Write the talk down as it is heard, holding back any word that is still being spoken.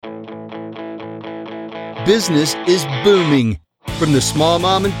Business is booming. From the small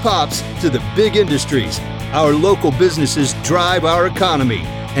mom and pops to the big industries, our local businesses drive our economy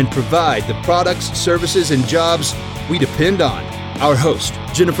and provide the products, services, and jobs we depend on. Our host,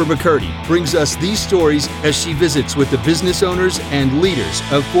 Jennifer McCurdy, brings us these stories as she visits with the business owners and leaders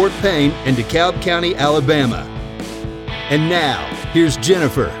of Fort Payne and DeKalb County, Alabama. And now, here's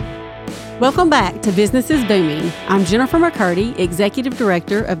Jennifer. Welcome back to Business is Booming. I'm Jennifer McCurdy, Executive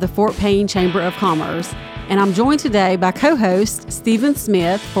Director of the Fort Payne Chamber of Commerce, and I'm joined today by co-host Stephen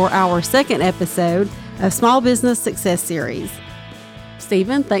Smith for our second episode of Small Business Success Series.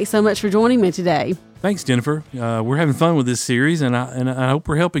 Stephen, thanks so much for joining me today. Thanks, Jennifer. We're having fun with this series, and I hope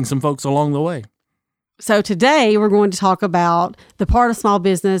we're helping some folks along the way. So today we're going to talk about the part of small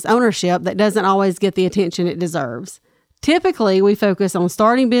business ownership that doesn't always get the attention it deserves. Typically, we focus on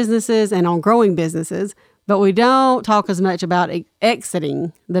starting businesses and on growing businesses, but we don't talk as much about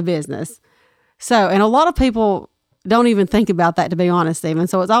exiting the business. So, and a lot of people don't even think about that, to be honest, Stephen.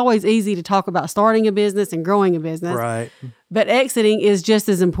 So it's always easy to talk about starting a business and growing a business. Right. But exiting is just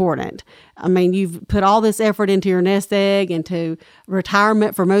as important. I mean, you've put all this effort into your nest egg, into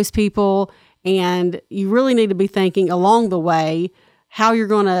retirement for most people, and you really need to be thinking along the way how you're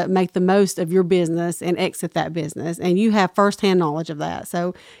going to make the most of your business and exit that business. And you have firsthand knowledge of that.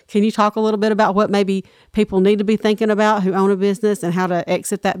 So can you talk a little bit about what maybe people need to be thinking about who own a business and how to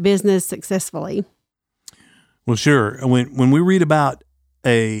exit that business successfully? Well, sure. When we read about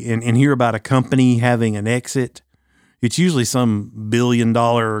and hear about a company having an exit, it's usually some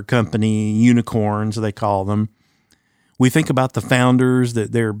billion-dollar company, unicorns, they call them. We think about the founders,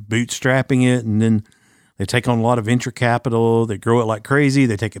 that they're bootstrapping it, and then they take on a lot of venture capital. They grow it like crazy.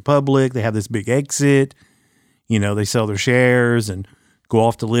 They take it public. They have this big exit. You know, they sell their shares and go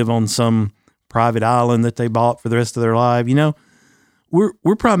off to live on some private island that they bought for the rest of their life. You know,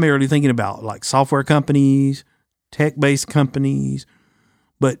 we're primarily thinking about like software companies, tech-based companies.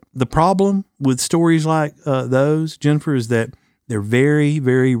 But the problem with stories like those, Jennifer, is that they're very,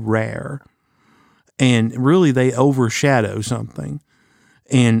 very rare. And really, they overshadow something.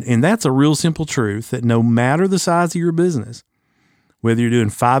 And that's a real simple truth, that no matter the size of your business, whether you're doing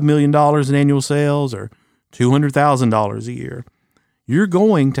 $5 million in annual sales or $200,000 a year, you're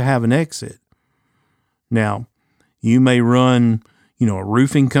going to have an exit. Now, you may run, a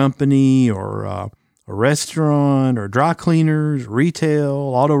roofing company or a restaurant or dry cleaners, retail,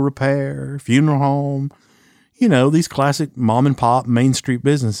 auto repair, funeral home, these classic mom and pop Main Street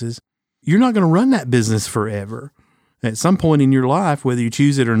businesses. You're not going to run that business forever. At some point in your life, whether you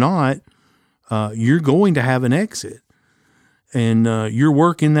choose it or not, you're going to have an exit. And your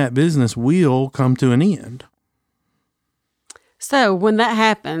work in that business will come to an end. So when that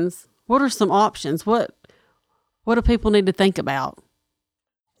happens, what are some options? What do people need to think about?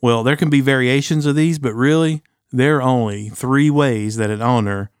 Well, there can be variations of these, but really, there are only three ways that an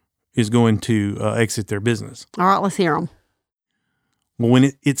owner is going to exit their business. All right, let's hear them. Well,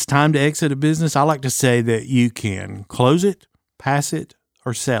 when it's time to exit a business, I like to say that you can close it, pass it,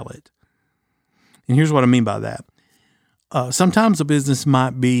 or sell it. And here's what I mean by that. Sometimes a business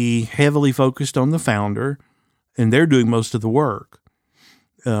might be heavily focused on the founder, and they're doing most of the work.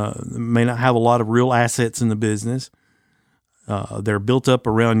 May not have a lot of real assets in the business. They're built up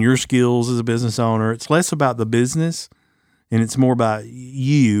around your skills as a business owner. It's less about the business, and it's more about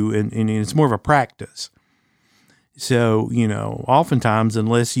you, and it's more of a practice. So, oftentimes,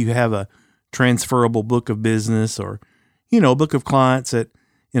 unless you have a transferable book of business or, a book of clients in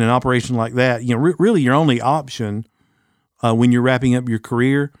an operation like that, really your only option when you're wrapping up your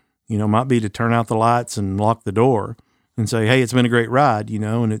career, might be to turn out the lights and lock the door and say, hey, it's been a great ride,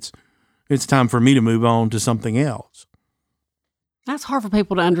 and it's time for me to move on to something else. That's hard for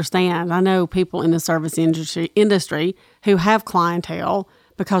people to understand. I know people in the service industry who have clientele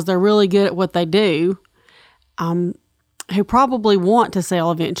because they're really good at what they do, who probably want to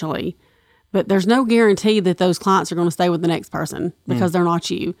sell eventually, but there's no guarantee that those clients are going to stay with the next person because they're not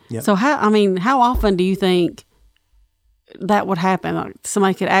you. Yep. So how often do you think that would happen? Like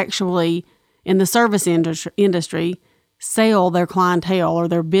somebody could actually, in the service industry, sell their clientele or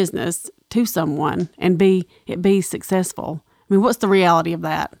their business to someone and be successful? I mean, what's the reality of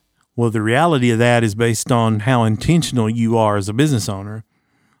that? Well, the reality of that is based on how intentional you are as a business owner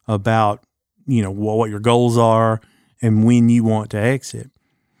about what your goals are and when you want to exit.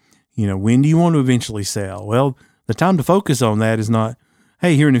 When do you want to eventually sell? Well, the time to focus on that is not,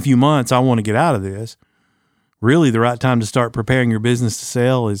 hey, here in a few months, I want to get out of this. Really, the right time to start preparing your business to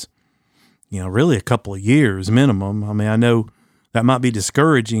sell is, really a couple of years minimum. I mean, I know that might be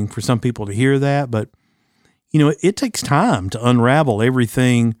discouraging for some people to hear that, but, it takes time to unravel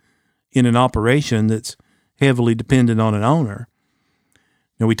everything in an operation that's heavily dependent on an owner.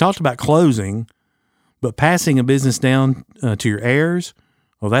 Now, we talked about closing, but passing a business down to your heirs,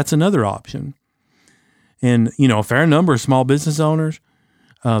 well, that's another option. And, a fair number of small business owners,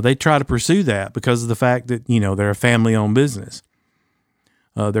 they try to pursue that because of the fact that, they're a family-owned business.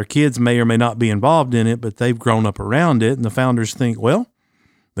 Their kids may or may not be involved in it, but they've grown up around it, and the founders think, well,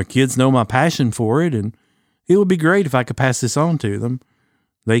 the kids know my passion for it, and it would be great if I could pass this on to them.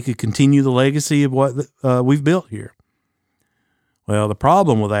 They could continue the legacy of what we've built here. Well, the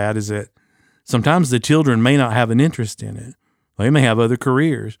problem with that is that sometimes the children may not have an interest in it. They may have other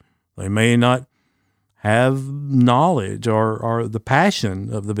careers. They may not have knowledge or the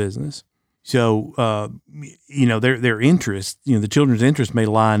passion of the business. So, their interest, the children's interest may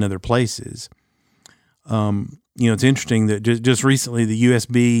lie in other places. It's interesting that just recently the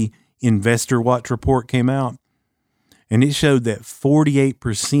USB Investor Watch report came out, and it showed that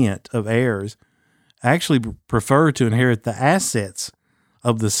 48% of heirs actually prefer to inherit the assets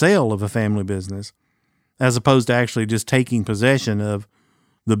of the sale of a family business as opposed to actually just taking possession of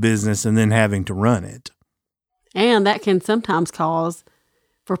the business and then having to run it. And that can sometimes cause,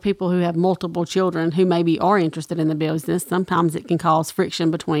 for people who have multiple children who maybe are interested in the business, sometimes it can cause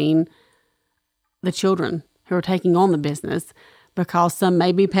friction between the children who are taking on the business because some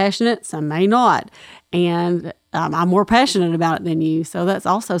may be passionate, some may not. And I'm more passionate about it than you. So that's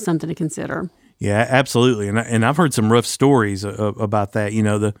also something to consider. Yeah, absolutely. And I've heard some rough stories about that,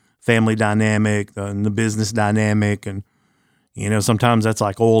 the family dynamic and the business dynamic. And, sometimes that's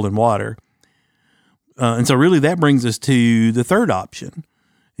like oil and water. And so really that brings us to the third option,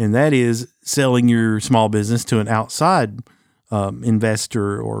 and that is selling your small business to an outside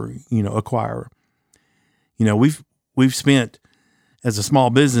investor or, acquirer. We've spent, as a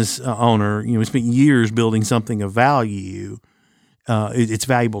small business owner, we spent years building something of value. It's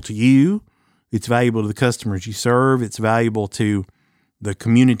valuable to you. It's valuable to the customers you serve. It's valuable to the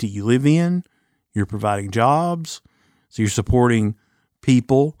community you live in. You're providing jobs. So you're supporting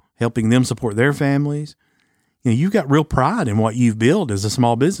people, helping them support their families. You've got real pride in what you've built as a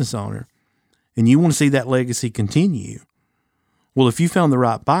small business owner, and you want to see that legacy continue. Well, if you found the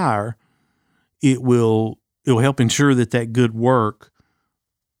right buyer, it will help ensure that good work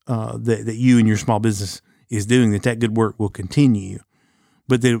that you and your small business is doing, that good work will continue.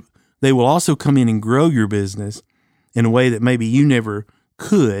 But they will also come in and grow your business in a way that maybe you never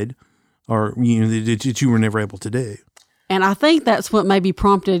could, or that you were never able to do. And I think that's what maybe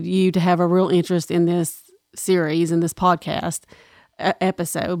prompted you to have a real interest in this series and this podcast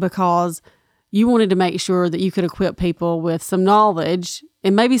episode, because you wanted to make sure that you could equip people with some knowledge,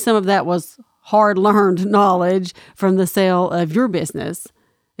 and maybe some of that was hard-learned knowledge from the sale of your business.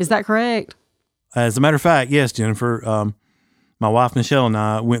 Is that correct? As a matter of fact, yes, Jennifer. My wife, Michelle, and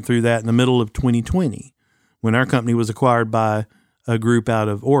I went through that in the middle of 2020 when our company was acquired by a group out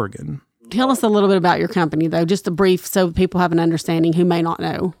of Oregon. Tell us a little bit about your company, though, just a brief so people have an understanding who may not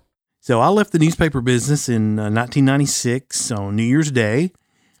know. So I left the newspaper business in 1996 on New Year's Day.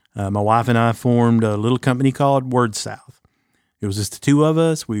 My wife and I formed a little company called Word South. It was just the two of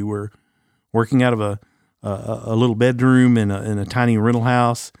us. We were working out of a little bedroom in a tiny rental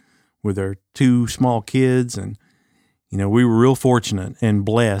house with our two small kids, and we were real fortunate and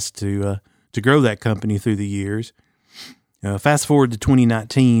blessed to grow that company through the years. Fast forward to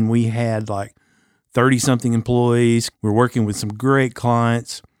 2019, we had like 30-something employees. We're working with some great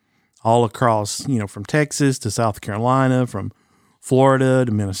clients all across, from Texas to South Carolina, from Florida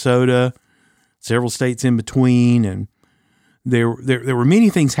to Minnesota, several states in between. And there were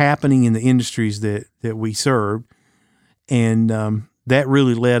many things happening in the industries that we served. And that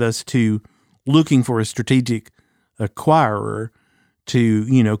really led us to looking for a strategic acquirer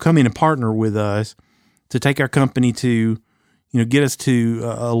to, come in and partner with us to take our company to, get us to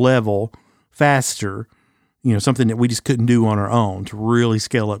a level faster, something that we just couldn't do on our own to really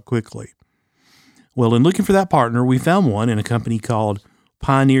scale up quickly. Well, in looking for that partner, we found one in a company called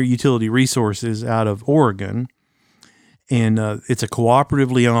Pioneer Utility Resources out of Oregon. And it's a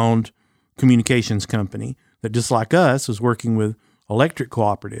cooperatively owned communications company that, just like us, was working with electric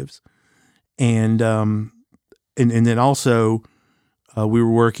cooperatives. And then also we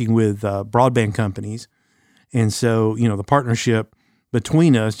were working with broadband companies. And so, the partnership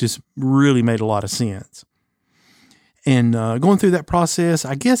between us just really made a lot of sense. And going through that process,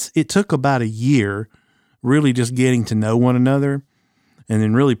 I guess it took about a year really just getting to know one another, and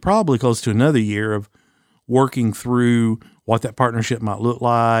then really probably close to another year of working through what that partnership might look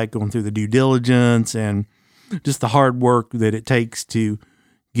like, going through the due diligence and just the hard work that it takes to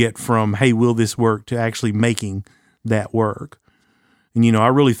get from, hey, will this work, to actually making that work. And, I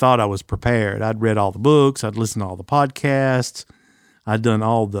really thought I was prepared. I'd read all the books. I'd listened to all the podcasts. I'd done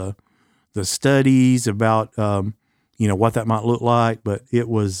all the studies about, what that might look like. But it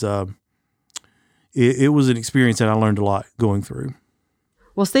was it was an experience that I learned a lot going through.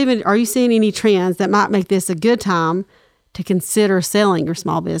 Well, Stephen, are you seeing any trends that might make this a good time to consider selling your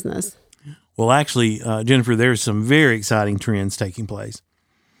small business? Well, actually, Jennifer, there's some very exciting trends taking place.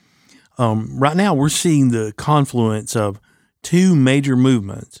 Right now, we're seeing the confluence of two major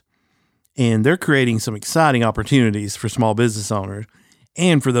movements, and they're creating some exciting opportunities for small business owners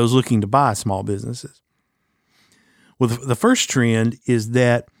and for those looking to buy small businesses. Well, the first trend is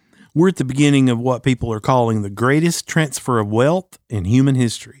that we're at the beginning of what people are calling the greatest transfer of wealth in human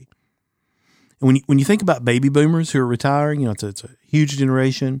history. And when you think about baby boomers who are retiring, it's a huge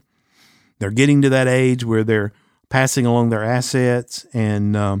generation. They're getting to that age where they're passing along their assets,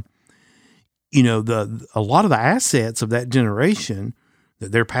 and a lot of the assets of that generation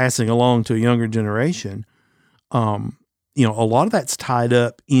that they're passing along to a younger generation, a lot of that's tied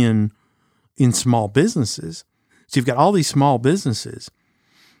up in small businesses. So you've got all these small businesses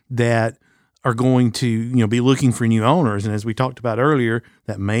that are going to, be looking for new owners. And as we talked about earlier,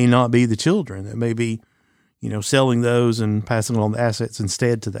 that may not be the children. That may be, selling those and passing along the assets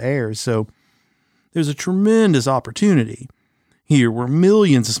instead to the heirs. So there's a tremendous opportunity here where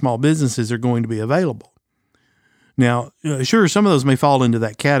millions of small businesses are going to be available. Now, sure, some of those may fall into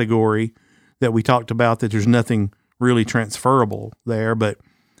that category that we talked about, that there's nothing really transferable there. But,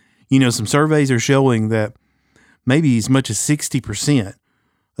 some surveys are showing that maybe as much as 60%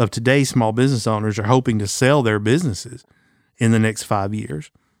 of today's small business owners are hoping to sell their businesses in the next 5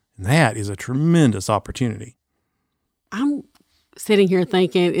 years. And that is a tremendous opportunity. I'm sitting here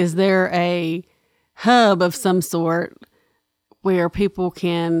thinking, is there a hub of some sort where people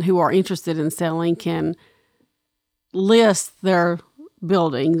who are interested in selling can list their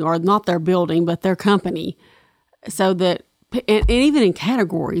building, or not their building, but their company, so that, and even in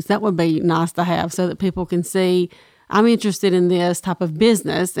categories, that would be nice to have, so that people can see, I'm interested in this type of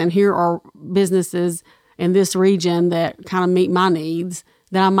business, and here are businesses in this region that kind of meet my needs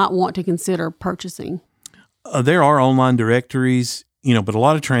that I might want to consider purchasing. There are online directories, but a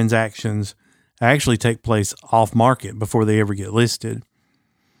lot of transactions actually take place off market before they ever get listed.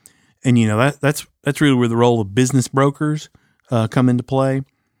 And, that's really where the role of business brokers come into play.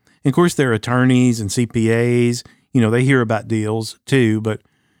 And of course, there are attorneys and CPAs, they hear about deals too, but,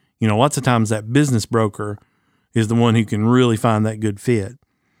 lots of times that business broker is the one who can really find that good fit.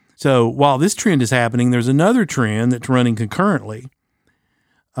 So while this trend is happening, there's another trend that's running concurrently,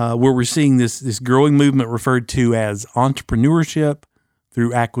 where we're seeing this growing movement referred to as entrepreneurship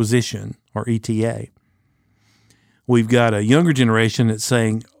through acquisition, or ETA. We've got a younger generation that's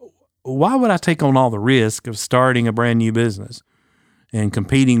saying, why would I take on all the risk of starting a brand new business and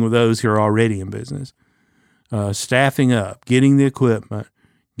competing with those who are already in business? Staffing up, getting the equipment,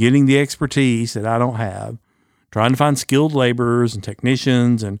 getting the expertise that I don't have, trying to find skilled laborers and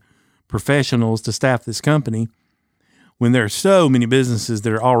technicians and professionals to staff this company, when there are so many businesses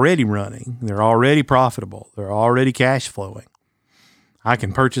that are already running, they're already profitable, they're already cash flowing. I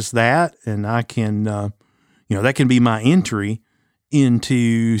can purchase that, and I can, that can be my entry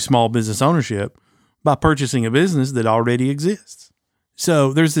into small business ownership by purchasing a business that already exists.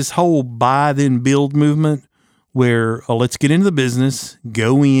 So there's this whole buy then build movement where let's get into the business,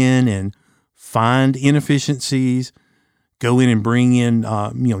 go in and find inefficiencies, go in and bring in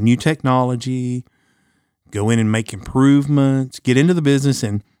new technology, go in and make improvements, get into the business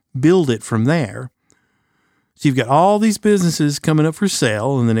and build it from there. So you've got all these businesses coming up for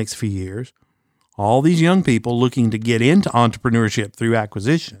sale in the next few years, all these young people looking to get into entrepreneurship through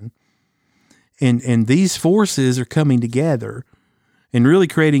acquisition. And these forces are coming together and really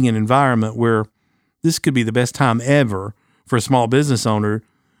creating an environment where this could be the best time ever for a small business owner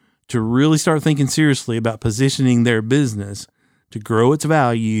to really start thinking seriously about positioning their business to grow its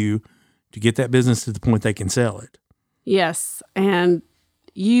value, to get that business to the point they can sell it. Yes, and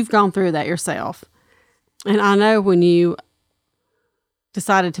you've gone through that yourself. And I know when you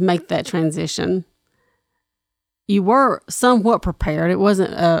decided to make that transition, you were somewhat prepared. It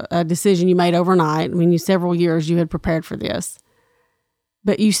wasn't a decision you made overnight. I mean, several years you had prepared for this.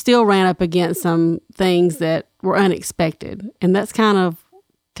 But you still ran up against some things that were unexpected. And that's kind of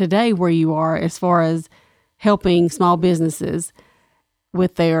today where you are as far as helping small businesses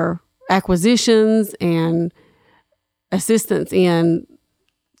with their acquisitions and assistance in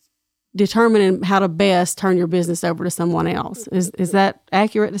determining how to best turn your business over to someone else. Is that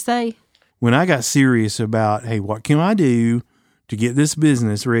accurate to say? When I got serious about, hey, what can I do to get this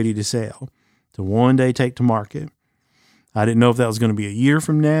business ready to sell, to one day take to market, I didn't know if that was going to be a year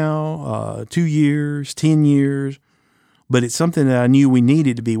from now, 2 years, 10 years, but it's something that I knew we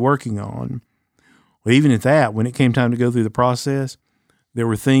needed to be working on. Well, even at that, when it came time to go through the process, there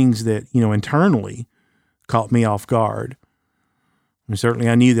were things that, internally caught me off guard. And certainly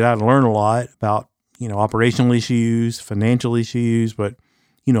I knew that I'd learn a lot about, operational issues, financial issues, but,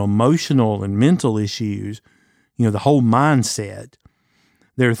 emotional and mental issues, the whole mindset.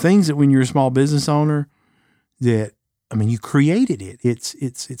 There are things that when you're a small business owner that, you created it.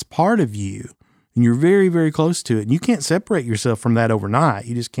 It's part of you and you're very, very close to it. And you can't separate yourself from that overnight.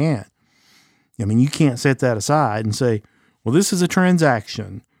 You just can't. You can't set that aside and say, well, this is a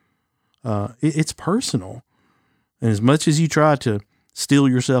transaction. It's personal. And as much as you try to steel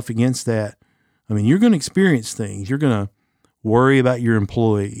yourself against that, you're going to experience things. You're going to worry about your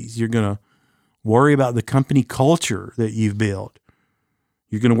employees. You're going to worry about the company culture that you've built.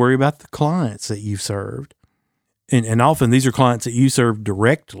 You're going to worry about the clients that you've served. And often these are clients that you serve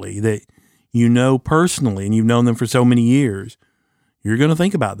directly, that you know personally, and you've known them for so many years. You're going to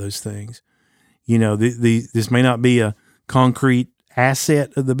think about those things. This may not be a concrete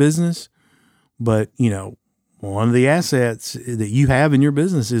asset of the business, but, one of the assets that you have in your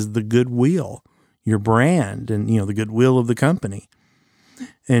business is the goodwill, your brand, and, the goodwill of the company.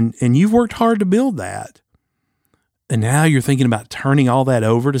 And you've worked hard to build that. And now you're thinking about turning all that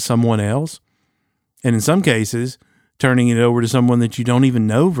over to someone else. And in some cases, turning it over to someone that you don't even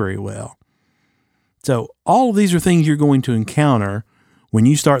know very well. So all of these are things you're going to encounter when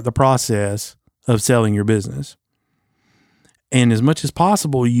you start the process of selling your business. And as much as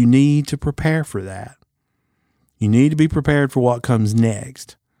possible, you need to prepare for that. You need to be prepared for what comes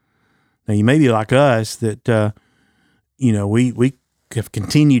next. Now, you may be like us that, we have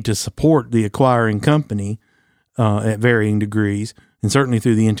continued to support the acquiring company at varying degrees, and certainly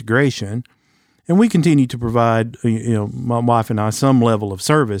through the integration. And we continue to provide, my wife and I, some level of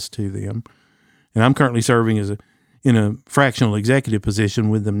service to them. And I'm currently serving in a fractional executive position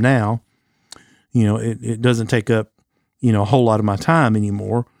with them now. It doesn't take up, a whole lot of my time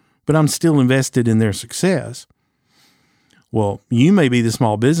anymore, but I'm still invested in their success. Well, you may be the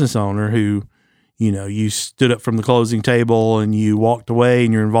small business owner who, you stood up from the closing table and you walked away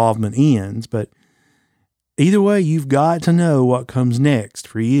and your involvement ends. But either way, you've got to know what comes next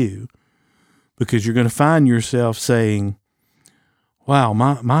for you, because you're going to find yourself saying, wow,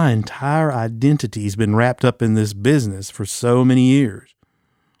 my entire identity has been wrapped up in this business for so many years.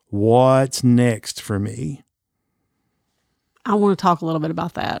 What's next for me? I want to talk a little bit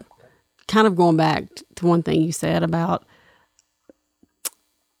about that. Kind of going back to one thing you said about,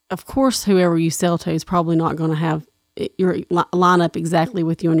 of course, whoever you sell to is probably not going to have your line up exactly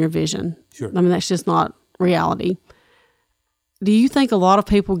with you and your vision. Sure. That's just not reality. Do you think a lot of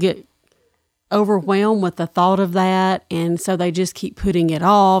people get overwhelmed with the thought of that, and so they just keep putting it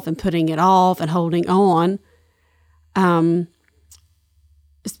off and holding on?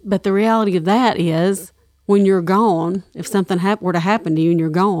 But the reality of that is, when you're gone, if something were to happen to you and you're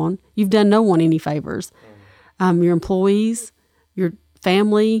gone, you've done no one any favors. Your employees, your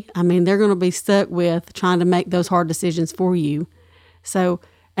family, they're going to be stuck with trying to make those hard decisions for you. So,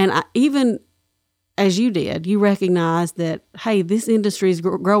 even as you did, you recognize that, hey, this industry is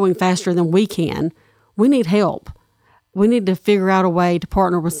growing faster than we can. We need help. We need to figure out a way to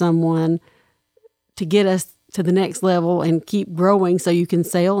partner with someone to get us to the next level and keep growing so you can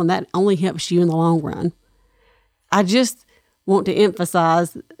sell, and that only helps you in the long run. I just want to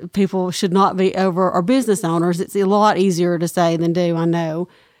emphasize people should not be or business owners, it's a lot easier to say than do, I know,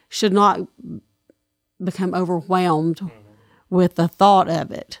 should not become overwhelmed with the thought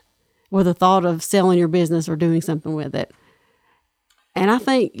of it, with the thought of selling your business or doing something with it. And I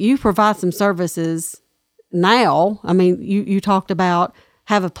think you provide some services now. You talked about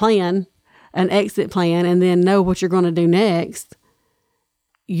have a plan, an exit plan, and then know what you're going to do next.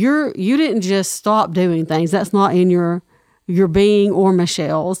 You didn't just stop doing things. That's not in your being or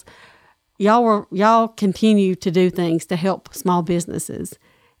Michelle's. Y'all continue to do things to help small businesses.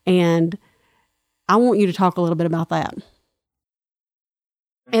 And I want you to talk a little bit about that.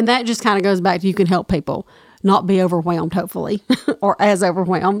 And that just kind of goes back to, you can help people not be overwhelmed, hopefully, or as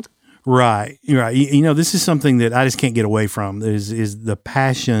overwhelmed. Right. This is something that I just can't get away from, is the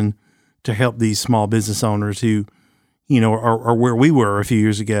passion to help these small business owners who, are where we were a few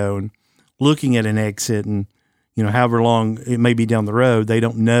years ago and looking at an exit, and, however long it may be down the road, they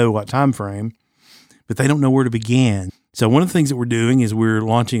don't know what time frame, but they don't know where to begin. So one of the things that we're doing is we're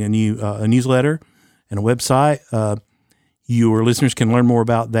launching a new newsletter and a website. Your listeners can learn more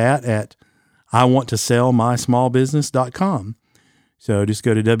about that at iwanttosellmysmallbusiness.com. So just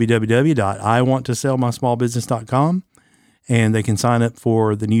go to www.iwanttosellmysmallbusiness.com, and they can sign up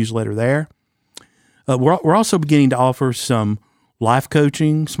for the newsletter there. We're also beginning to offer some life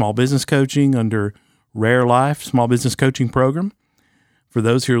coaching, small business coaching under Rare Life Small Business Coaching Program for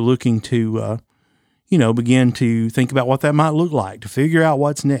those who are looking to, begin to think about what that might look like, to figure out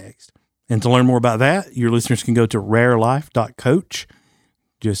what's next. And to learn more about that, your listeners can go to rarelife.coach,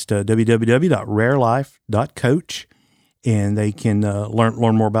 just www.rarelife.coach, and they can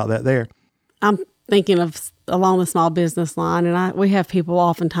learn more about that there. I'm thinking of along the small business line, and we have people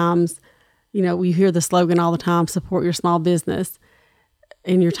oftentimes, you hear the slogan all the time, support your small business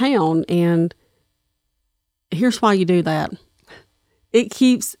in your town. And here's why you do that. It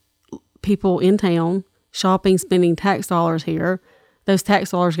keeps people in town shopping, spending tax dollars here. Those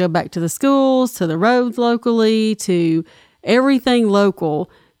tax dollars go back to the schools, to the roads locally, to everything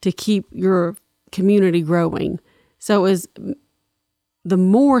local to keep your community growing. So as the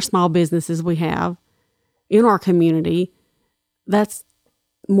more small businesses we have in our community, that's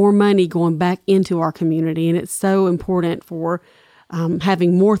more money going back into our community. And it's so important for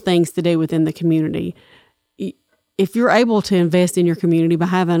having more things to do within the community. If you're able to invest in your community by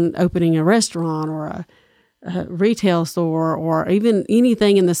opening a restaurant or a retail store or even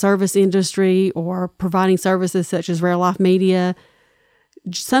anything in the service industry or providing services such as Rare Life Media,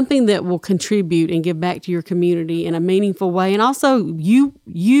 something that will contribute and give back to your community in a meaningful way. And also you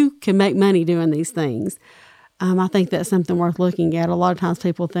can make money doing these things. I think that's something worth looking at. A lot of times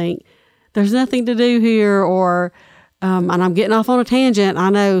people think there's nothing to do here or, and I'm getting off on a tangent. I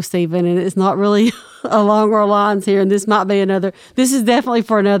know, Stephen, and it's not really along our lines here. And this is definitely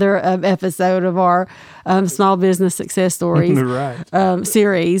for another episode of our small business success stories right.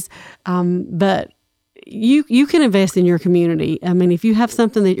 Series. But you can invest in your community. I mean, if you have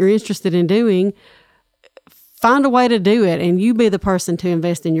something that you're interested in doing, find a way to do it, and you be the person to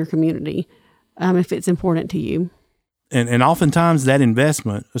invest in your community if it's important to you. And oftentimes that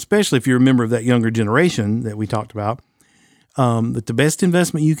investment, especially if you're a member of that younger generation that we talked about, that the best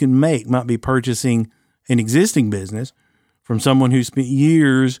investment you can make might be purchasing an existing business from someone who spent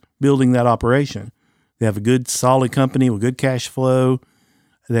years building that operation. They have a good, solid company with good cash flow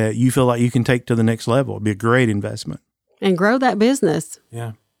that you feel like you can take to the next level. It'd be a great investment. And grow that business.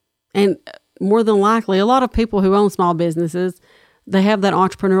 Yeah. And more than likely, a lot of people who own small businesses, they have that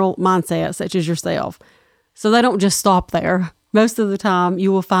entrepreneurial mindset, such as yourself. So they don't just stop there. Most of the time,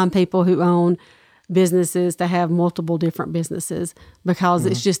 you will find people who own businesses to have multiple different businesses because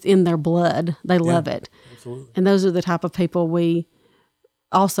it's just in their blood. They love it. Absolutely. And those are the type of people we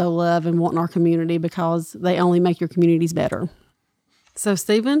also love and want in our community because they only make your communities better. So,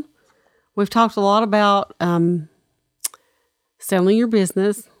 Stephen, we've talked a lot about selling your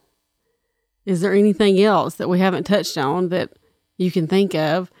business. Is there anything else that we haven't touched on that you can think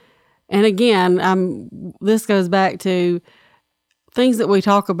of? And again, this goes back to things that we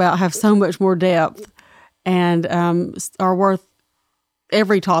talk about have so much more depth and are worth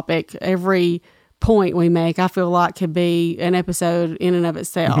every topic, every point we make, I feel like could be an episode in and of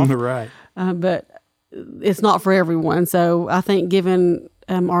itself. Right. But it's not for everyone. So I think giving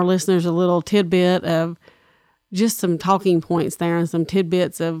our listeners a little tidbit of just some talking points there and some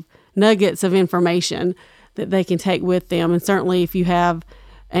tidbits of nuggets of information that they can take with them. And certainly if you have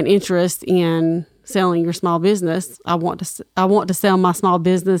an interest in selling your small business, I want to sell my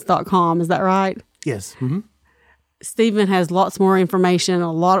smallbusiness.com. Is that right? Yes. Mm-hmm. Stephen has lots more information,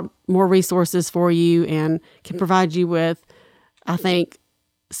 a lot more resources for you, and can provide you with, I think,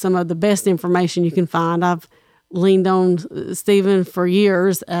 some of the best information you can find. I've leaned on Stephen for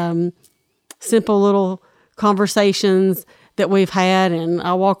years, simple little conversations that we've had, and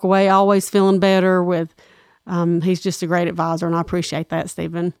I walk away always feeling better with, he's just a great advisor, and I appreciate that,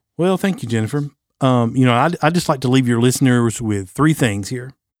 Stephen. Well, thank you, Jennifer. I'd just like to leave your listeners with 3 things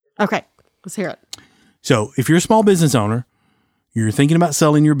here. Okay, let's hear it. So if you're a small business owner, you're thinking about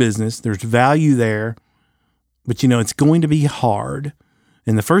selling your business, there's value there, but it's going to be hard.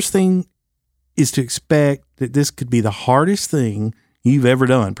 And the first thing is to expect that this could be the hardest thing you've ever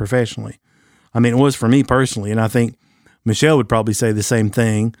done professionally. I mean, it was for me personally, and I think Michelle would probably say the same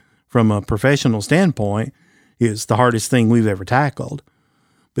thing from a professional standpoint. It's the hardest thing we've ever tackled.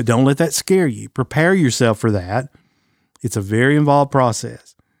 But don't let that scare you. Prepare yourself for that. It's a very involved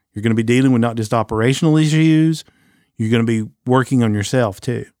process. You're going to be dealing with not just operational issues, you're going to be working on yourself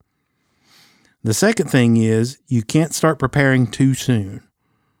too. The second thing is you can't start preparing too soon.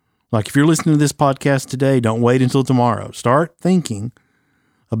 Like if you're listening to this podcast today, don't wait until tomorrow. Start thinking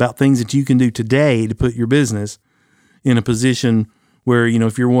about things that you can do today to put your business in a position where,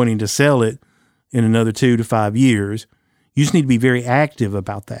 if you're wanting to sell it in another 2 to 5 years, you just need to be very active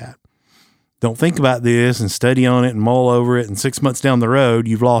about that. Don't think about this and study on it and mull over it. And 6 months down the road,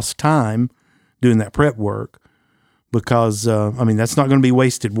 you've lost time doing that prep work because, that's not going to be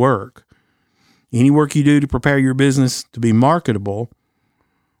wasted work. Any work you do to prepare your business to be marketable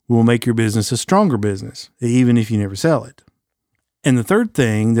will make your business a stronger business, even if you never sell it. And the third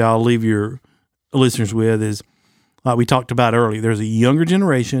thing that I'll leave your listeners with is, like we talked about earlier, there's a younger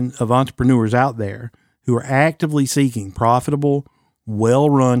generation of entrepreneurs out there who are actively seeking profitable,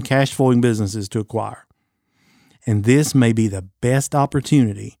 well-run, cash-flowing businesses to acquire. And this may be the best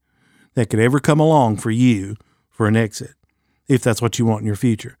opportunity that could ever come along for you for an exit, if that's what you want in your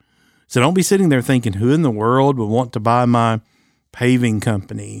future. So don't be sitting there thinking, who in the world would want to buy my paving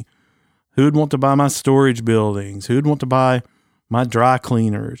company? Who would want to buy my storage buildings? Who would want to buy my dry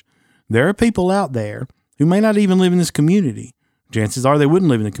cleaners? There are people out there who may not even live in this community. Chances are they wouldn't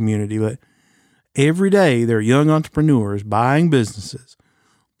live in the community, but every day there are young entrepreneurs buying businesses,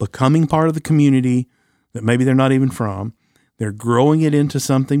 becoming part of the community that maybe they're not even from. They're growing it into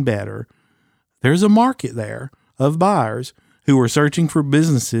something better. There's a market there of buyers who are searching for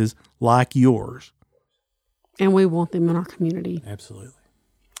businesses like yours. And we want them in our community. Absolutely.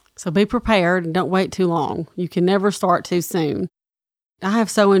 So be prepared and don't wait too long. You can never start too soon. I have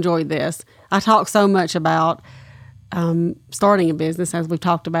so enjoyed this. I talk so much about starting a business, as we've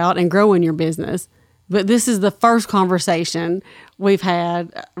talked about, and growing your business. But this is the first conversation we've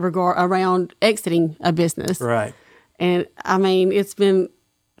had around exiting a business. Right. And it's been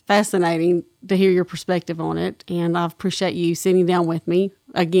fascinating to hear your perspective on it. And I appreciate you sitting down with me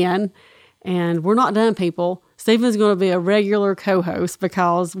again. And we're not done, people. Stephen's going to be a regular co-host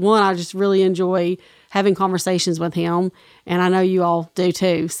because, one, I just really enjoy having conversations with him. And I know you all do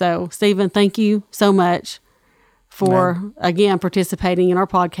too. So, Stephen, thank you so much for, again, participating in our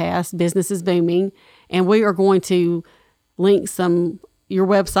podcast, Business is Booming. And we are going to link your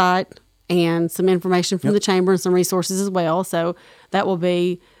website and some information from the chamber and some resources as well. So that will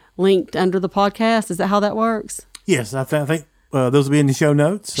be linked under the podcast. Is that how that works? Yes, I think those will be in the show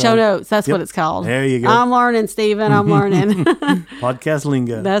notes. Show notes, that's what it's called. There you go. I'm learning, Stephen. I'm learning. Podcast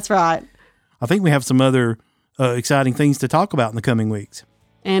lingo. That's right. I think we have some other exciting things to talk about in the coming weeks.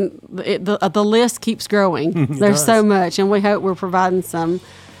 And the list keeps growing. There's so much, and we hope we're providing some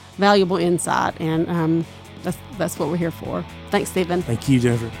valuable insight, and that's what we're here for. Thanks, Stephen. Thank you,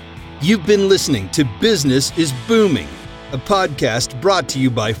 Jennifer. You've been listening to Business is Booming, a podcast brought to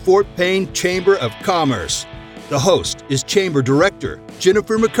you by Fort Payne Chamber of Commerce. The host is Chamber Director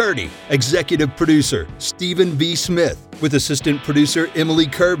Jennifer McCurdy, Executive Producer Stephen V. Smith, with Assistant Producer Emily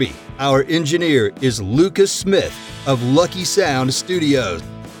Kirby. Our engineer is Lucas Smith of Lucky Sound Studios.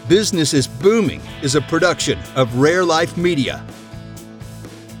 Business is Booming is a production of Rare Life Media.